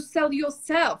 to sell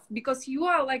yourself, because you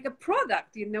are like a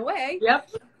product in a way. Yep.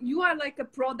 You are like a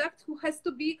product who has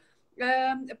to be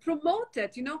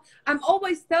promoted, you know. I'm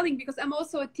always telling, because I'm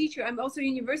also a teacher, I'm also a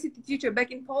university teacher back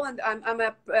in Poland. I'm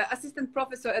a assistant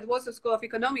professor at Warsaw School of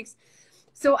Economics.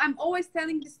 So I'm always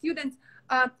telling the students,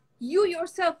 you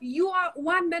yourself, you are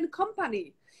one-man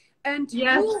company, and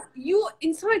you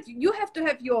inside you have to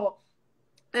have your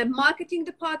marketing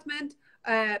department,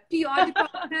 PR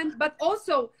department, but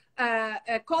also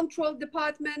a control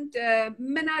department,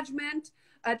 management,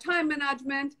 time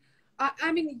management.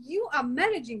 I mean, you are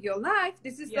managing your life.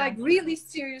 This is like really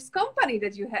serious company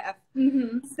that you have.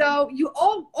 So you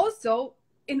all also,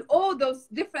 in all those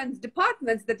different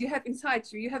departments that you have inside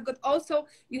you, you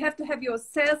have to have your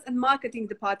sales and marketing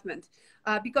department,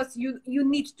 because you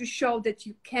need to show that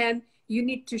you can. You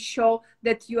need to show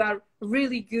that you are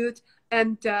really good,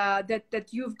 and that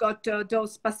you've got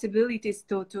those possibilities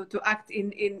to act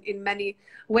in many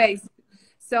ways.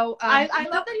 So I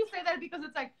love that you say that, because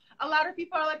it's like, a lot of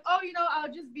people are like, oh, you know,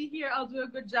 I'll just be here, I'll do a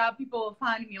good job, people will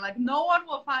find me. Like, no one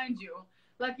will find you.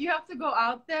 Like, you have to go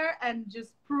out there and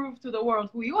just prove to the world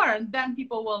who you are, and then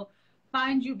people will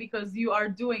find you because you are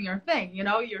doing your thing. You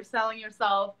know, you're selling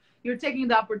yourself, you're taking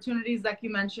the opportunities like you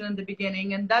mentioned in the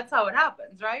beginning, and that's how it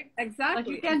happens, right? Exactly.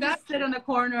 Like you can't just sit in a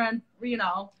corner and, you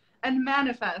know, and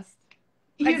manifest,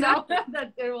 you Exactly. know,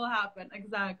 that it will happen.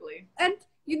 Exactly. And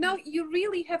you know, you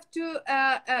really have to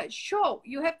show.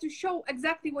 You have to show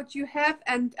exactly what you have,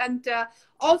 and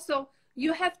also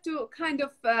you have to kind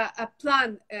of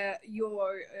plan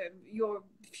your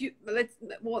let's,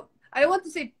 well, I don't want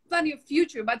to say plan your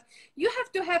future, but you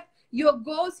have to have your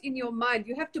goals in your mind.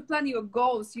 You have to plan your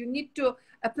goals. You need to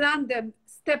plan them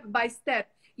step by step.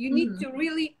 You need to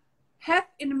really have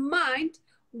in mind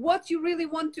what you really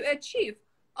want to achieve.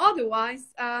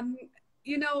 Otherwise,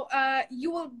 you know,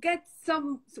 you will get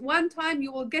one time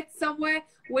you will get somewhere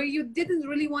where you didn't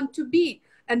really want to be.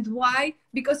 And why?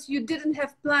 Because you didn't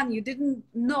have plan. You didn't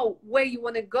know where you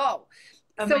want to go.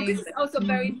 Amazing. So this is also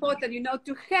very important, you know,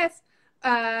 to have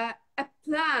a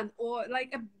plan, or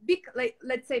like a big, like,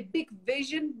 let's say big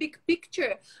vision, big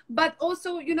picture, but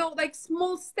also, you know, like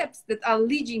small steps that are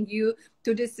leading you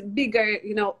to this bigger,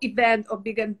 you know, event, or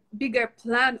bigger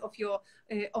plan of your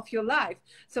life.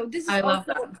 So this is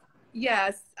also,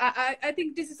 yes, I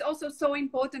think this is also so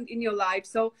important in your life.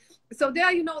 So there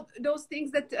are, you know, those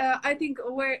things that I think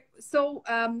were so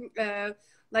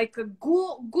like a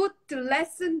good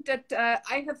lesson that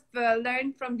I have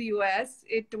learned from the US.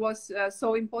 It was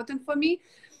so important for me.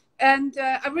 And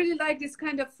I really like this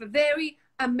kind of very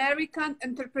American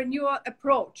entrepreneurial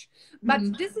approach. But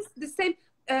this is the same.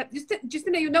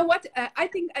 Justina, you know what? I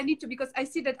think I need to, because I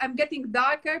see that I'm getting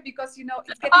darker, because, you know,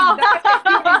 it's getting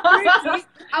darker.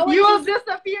 You will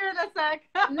disappear in a sec.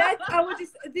 I will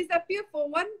just disappear for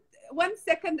one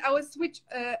second. I will switch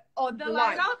on the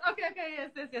light. Okay,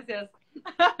 yes.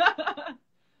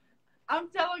 I'm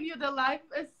telling you, the life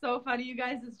is so funny, you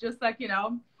guys. It's just like, you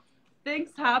know,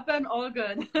 things happen, all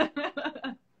good.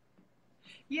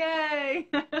 Yay.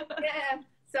 Yeah.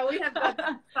 So we have got,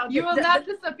 you will not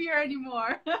disappear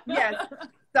anymore. Yes.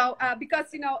 So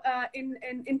because, you know,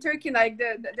 in Turkey, like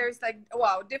there's like,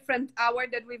 wow, different hour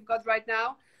that we've got right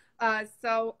now.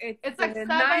 So it's like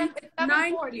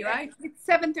 7:40, right? It's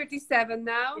 7:37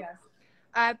 now. Yes.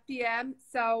 PM.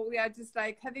 So we are just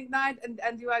like having night,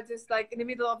 and you are just like in the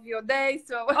middle of your day.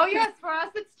 So oh yes, for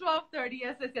us it's 12:30.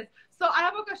 Yes. So I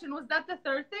have a question. Was that the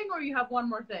third thing, or you have one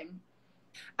more thing?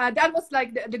 That was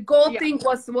like the goal thing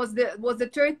was the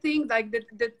third thing. Like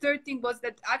the third thing was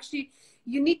that actually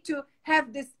you need to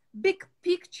have this big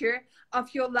picture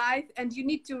of your life, and you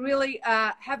need to really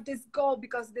have this goal,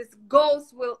 because these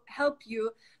goals will help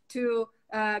you to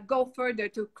go further,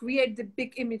 to create the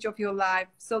big image of your life.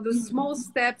 So the small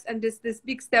steps and this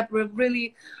big step will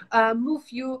really move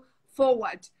you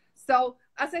forward. So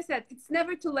as I said, it's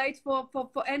never too late for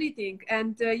anything,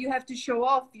 and you have to show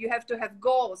off. You have to have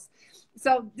goals.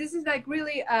 So this is like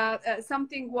really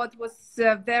something what was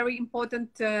very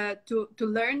important to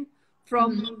learn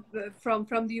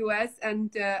from the US,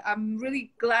 and I'm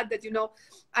really glad that, you know,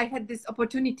 I had this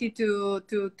opportunity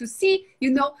to see,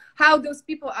 you know, how those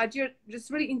people are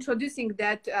just really introducing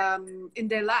that in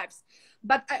their lives.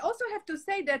 But I also have to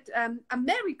say that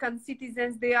American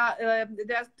citizens, they are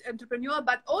entrepreneurial,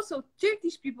 but also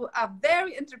Turkish people are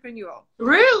very entrepreneurial.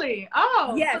 Really?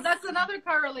 Oh, yes. So that's another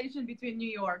correlation between New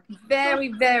York. Very,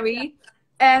 very.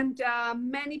 And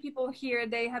many people here,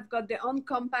 they have got their own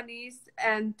companies,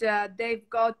 and they've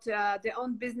got their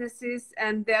own businesses,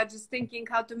 and they're just thinking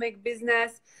how to make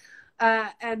business.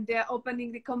 And they're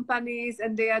opening the companies,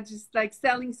 and they are just like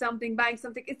selling something, buying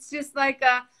something. It's just like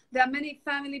there are many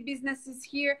family businesses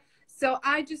here. So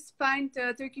I just find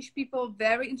Turkish people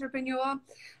very entrepreneurial.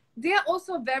 They are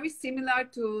also very similar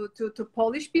to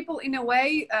Polish people in a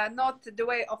way, not the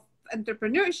way of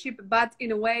entrepreneurship, but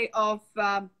in a way of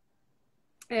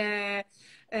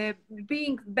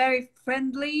being very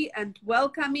friendly and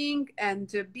welcoming,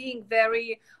 and being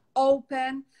very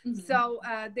open. So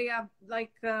they are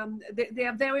like they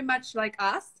are very much like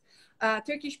us.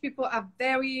 Turkish people are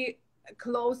very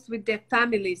close with their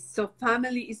families, so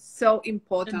family is so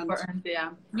important.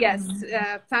 Yeah. Yes.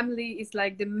 Family is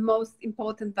like the most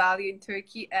important value in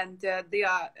Turkey, and they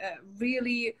are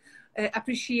really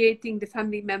appreciating the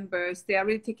family members. They are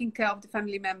really taking care of the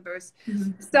family members.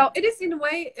 So it is, in a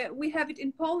way, we have it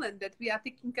in Poland, that we are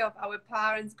taking care of our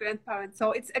parents, grandparents.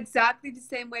 So it's exactly the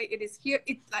same way it is here.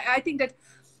 I think that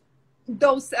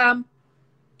those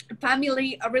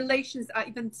family relations are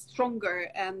even stronger,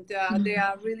 and they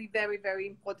are really very, very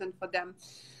important for them.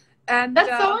 And that's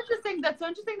so interesting. That's so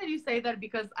interesting that you say that,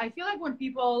 because I feel like when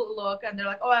people look and they're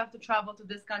like, oh, I have to travel to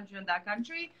this country and that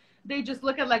country, they just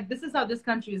look at like, this is how this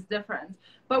country is different.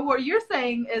 But what you're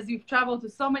saying is you've traveled to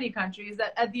so many countries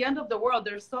that at the end of the world,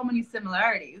 there's so many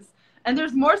similarities. And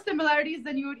there's more similarities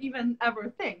than you would even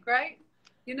ever think, right?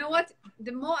 You know what?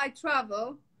 The more I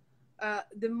travel,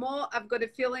 the more I've got a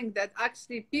feeling that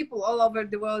actually people all over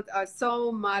the world are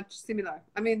so much similar.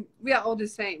 I mean, we are all the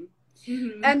same.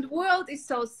 Mm-hmm. And world is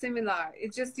so similar.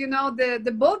 It's just, you know,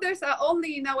 the borders are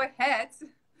only in our heads.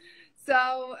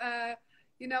 So,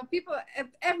 you know, people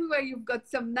everywhere, you've got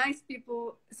some nice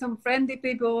people, some friendly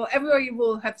people. Everywhere you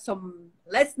will have some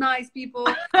less nice people.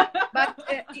 But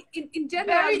in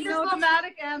general, very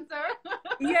diplomatic answer.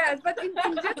 Yes, but in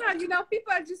general, you know,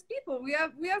 people are just people. We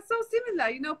are so similar.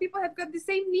 You know, people have got the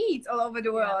same needs all over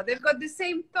the world. Yeah. They've got the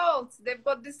same thoughts. They've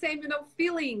got the same, you know,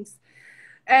 feelings,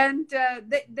 and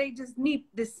they just need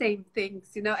the same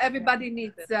things. You know, everybody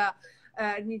needs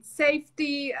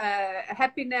safety,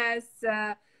 happiness.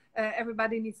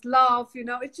 Everybody needs love. You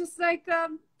know, it's just like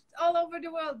all over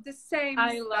the world the same.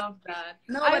 I love that.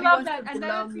 Nobody I love that, and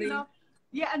that is, you know.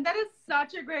 Yeah, and that is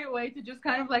such a great way to just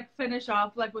kind of like finish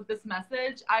off like with this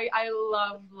message. I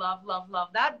love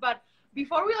that. But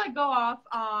before we like go off,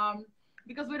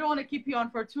 because we don't want to keep you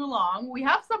on for too long, we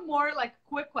have some more like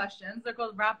quick questions. They're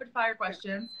called rapid fire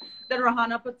questions that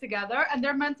Rahana put together, and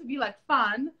they're meant to be like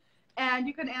fun, and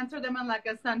you can answer them in like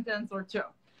a sentence or two.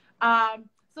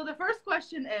 So the first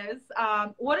question is,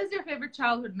 what is your favorite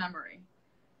childhood memory?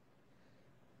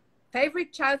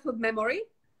 Favorite childhood memory?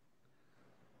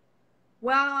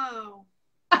 Wow.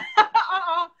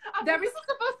 This is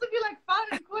supposed to be like fun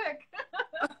and quick.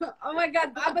 Oh my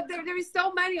God. But there is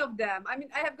so many of them. I mean,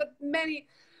 I have got many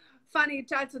funny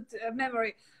childhood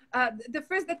memory. The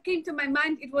first that came to my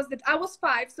mind, it was that I was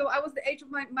 5. So I was the age of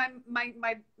my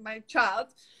child.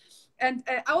 And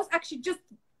I was actually just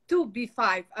to be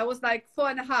 5. I was like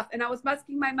 4.5. And I was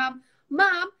asking my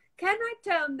mom, can I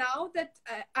tell now that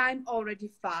I'm already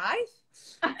 5?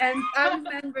 And I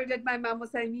remember that my mom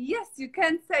was saying, yes, you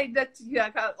can say that you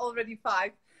are already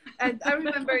 5. And I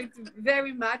remember it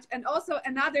very much. And also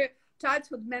another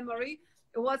childhood memory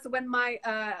was when my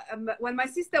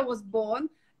sister was born,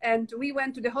 and we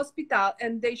went to the hospital,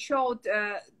 and they showed,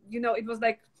 you know, it was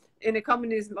like in a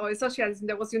communism or a socialism,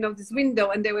 there was, you know, this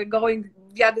window, and they were going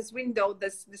via this window,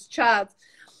 this child.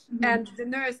 Mm-hmm. And the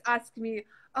nurse asked me,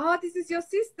 oh, this is your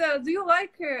sister. Do you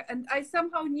like her? And I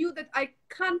somehow knew that I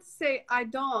can't say I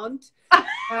don't,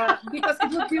 because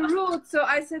it would be rude. So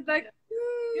I said like,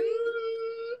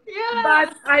 yeah.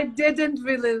 But I didn't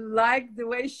really like the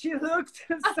way she looked.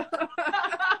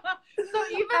 So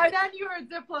even then you were a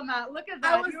diplomat. Look at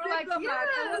that. I was diplomat.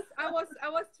 Yes. I was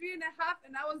 3.5,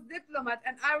 and I was diplomat.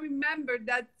 And I remember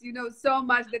that, you know, so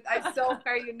much, that I saw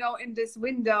her, you know, in this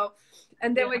window,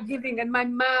 and they were giving, and my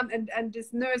mom and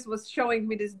this nurse was showing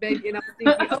me this baby, and I was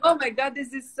thinking, oh my God,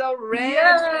 this is so rare.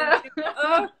 Yeah.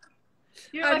 Oh.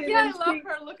 You're like, yeah, I love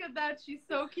her. Look at that. She's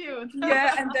so cute.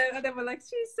 Yeah, and they were like,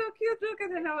 she's so cute. Look at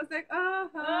her. And I was like,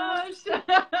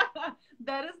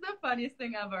 that is the funniest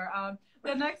thing ever.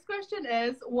 The next question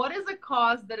is, what is a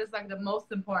cause that is like the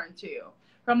most important to you?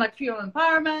 From like female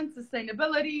empowerment,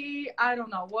 sustainability, I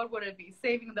don't know. What would it be?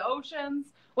 Saving the oceans?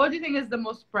 What do you think is the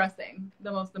most pressing,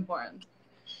 the most important?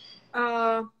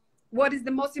 What is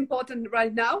the most important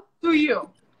right now? To you,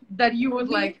 that you would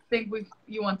like think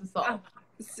you want to solve?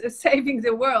 Saving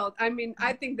the world. I mean,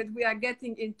 I think that we are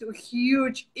getting into a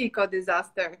huge eco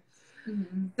disaster.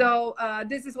 Mm-hmm. So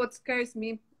this is what scares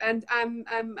me, and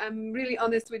I'm really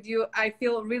honest with you. I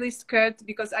feel really scared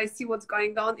because I see what's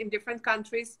going on in different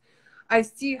countries. I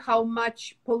see how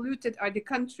much polluted are the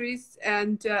countries,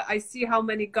 and I see how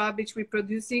many garbage we're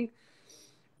producing.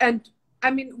 And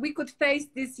I mean, we could face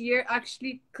this year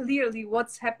actually clearly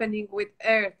what's happening with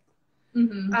Earth.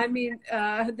 Mm-hmm. I mean,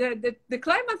 the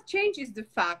climate change is the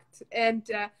fact, and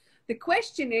the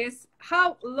question is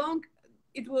how long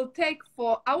it will take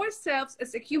for ourselves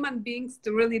as a human beings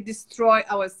to really destroy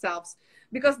ourselves,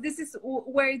 because this is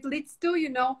where it leads to. You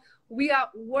know, we are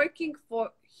working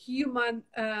for human,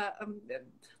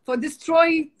 for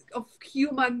destroying of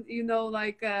human. You know,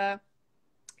 like.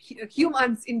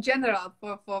 Humans in general,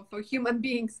 for human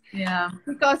beings. Yeah.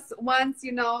 Because once,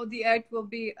 you know, the earth will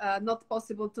be not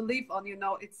possible to live on, you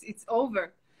know, it's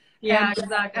over. Yeah, and,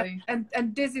 exactly.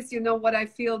 And this is, you know, what I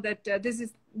feel that this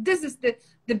is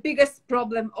the biggest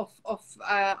problem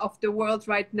of the world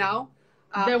right now.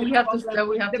 That we have to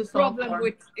solve. The problem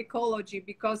with ecology,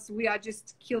 because we are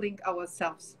just killing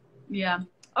ourselves. Yeah.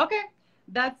 Okay.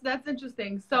 That's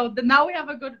interesting. So now we have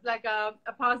a good, like a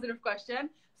positive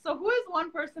question. So who is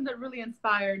one person that really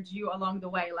inspired you along the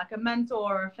way? Like a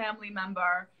mentor, a family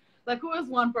member? Like who is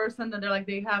one person that they're like,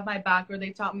 they have my back or they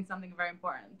taught me something very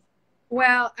important?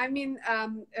 Well, I mean,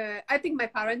 I think my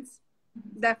parents,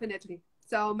 definitely.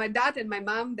 So my dad and my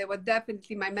mom, they were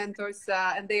definitely my mentors,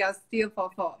 and they are still for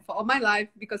all my life,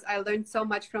 because I learned so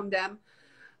much from them.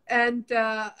 And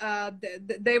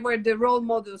they were the role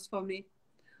models for me.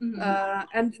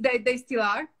 And they still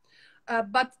are.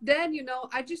 But then, you know,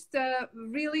 I just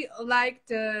really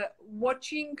liked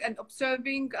watching and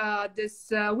observing these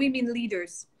women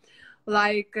leaders,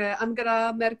 like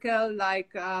Angela Merkel,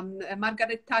 like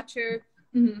Margaret Thatcher,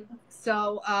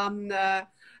 so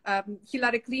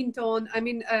Hillary Clinton. I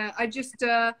mean, I just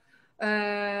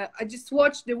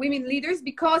watch the women leaders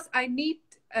because I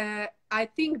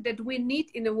think that we need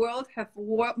in the world have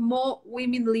more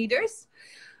women leaders,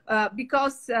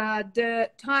 because the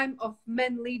time of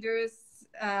men leaders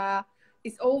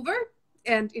is over,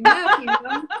 and in my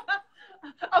opinion,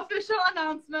 official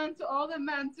announcement to all the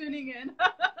men tuning in.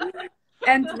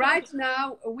 And right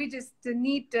now we just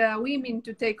need women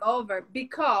to take over,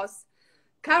 because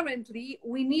currently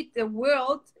we need a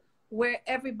world where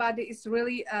everybody is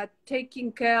really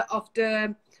taking care of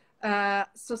the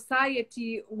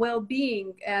society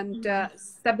well-being and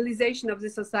stabilization of the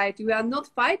society. We are not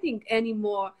fighting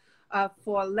anymore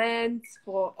for land,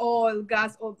 for oil,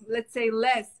 gas, or let's say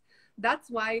less.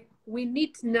 That's why we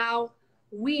need now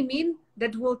women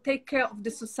that will take care of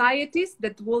the societies,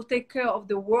 that will take care of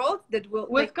the world, that will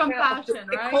with take compassion, care of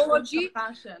the ecology. With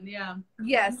compassion, yeah.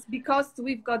 Yes, because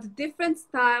we've got different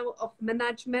style of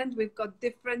management, we've got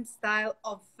different style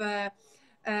of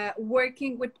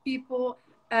working with people.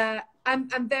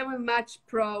 I'm very much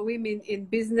pro women in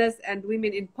business and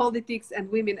women in politics and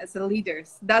women as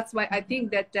leaders. That's why I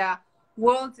think that the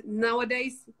world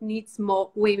nowadays needs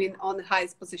more women on the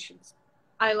highest positions.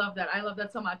 I love that. I love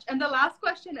that so much. And the last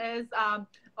question is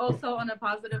also on a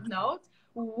positive note.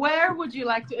 Where would you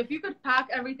like to, if you could pack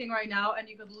everything right now and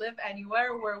you could live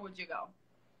anywhere, where would you go?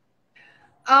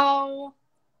 Oh,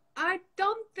 I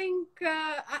don't think,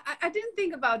 I didn't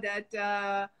think about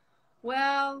that.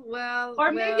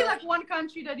 Or maybe like one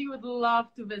country that you would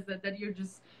love to visit that you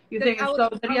think is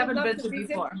that you haven't been to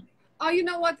before. Oh, you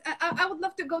know what? I would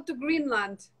love to go to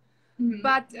Greenland,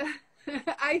 but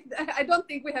I don't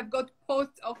think we have got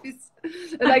post office,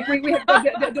 like we have got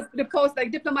the post,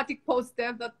 like diplomatic post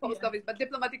there, not post office, but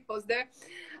diplomatic post there.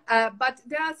 But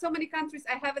there are so many countries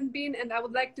I haven't been and I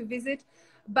would like to visit.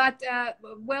 But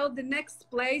well, the next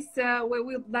place where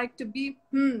we would like to be,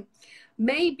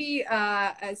 maybe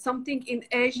something in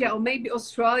Asia, or maybe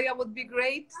Australia would be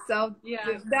great. So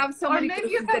there are so many. Or maybe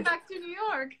you come back to New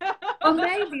York. Or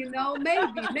maybe, you know,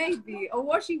 maybe. Or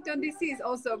Washington DC is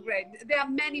also great. There are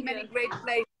many great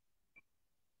places.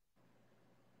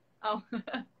 Oh,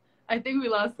 I think we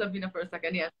lost Sabina for a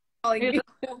second. Yes.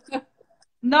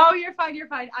 No, you're fine. You're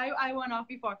fine. I went off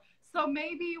before. So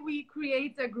maybe we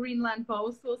create a Greenland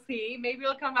post. We'll see. Maybe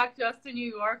it'll come back to us to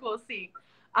New York. We'll see.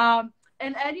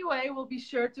 And anyway, we'll be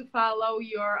sure to follow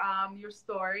your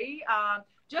story.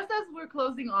 Just as we're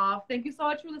closing off, thank you so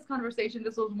much for this conversation.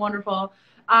 This was wonderful.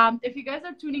 If you guys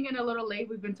are tuning in a little late,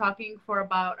 we've been talking for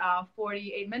about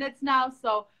 48 minutes now.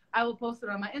 So I will post it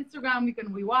on my Instagram. You can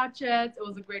rewatch it. It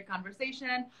was a great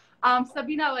conversation.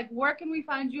 Sabina, like, where can we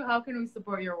find you? How can we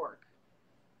support your work?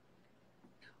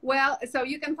 Well, so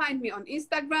you can find me on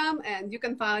Instagram and you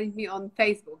can find me on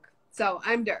Facebook. So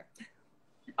I'm there.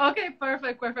 Okay,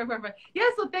 perfect. Yeah,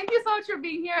 so thank you so much for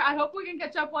being here. I hope we can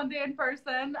catch up one day in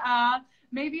person.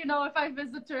 Maybe, you know, if I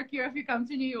visit Turkey or if you come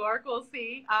to New York, we'll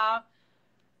see.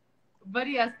 But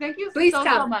yes, thank you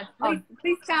so much.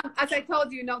 Please come. As I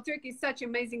told you, you know, Turkey is such an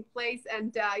amazing place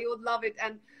and you would love it.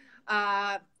 And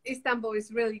Istanbul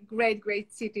is really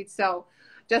great city. So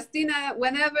Justina,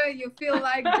 whenever you feel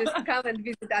like, just come and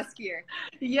visit us here.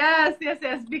 Yes.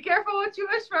 Be careful what you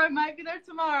wish for. I might be there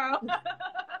tomorrow.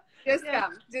 Just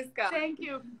come. Thank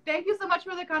you so much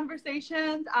for the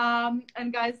conversation.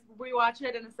 And guys, rewatch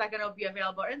it in a second. It'll be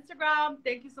available on Instagram.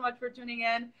 Thank you so much for tuning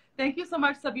in. Thank you so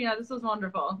much, Sabina. This was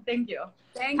wonderful. Thank you.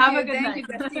 Have a good night.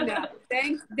 Thank you, Justina.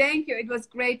 Thank you. It was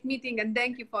great meeting, and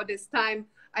thank you for this time.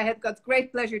 I had got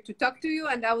great pleasure to talk to you,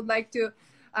 and I would like to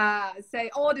say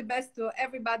all the best to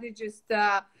everybody. Just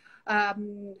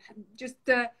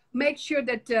make sure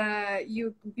that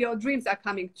your dreams are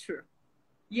coming true.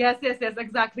 Yes,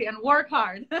 exactly. And work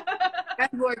hard.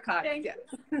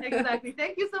 Exactly.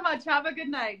 Thank you so much. Have a good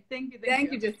night. Thank you.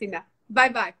 Thank you, Justina.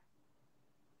 Bye-bye.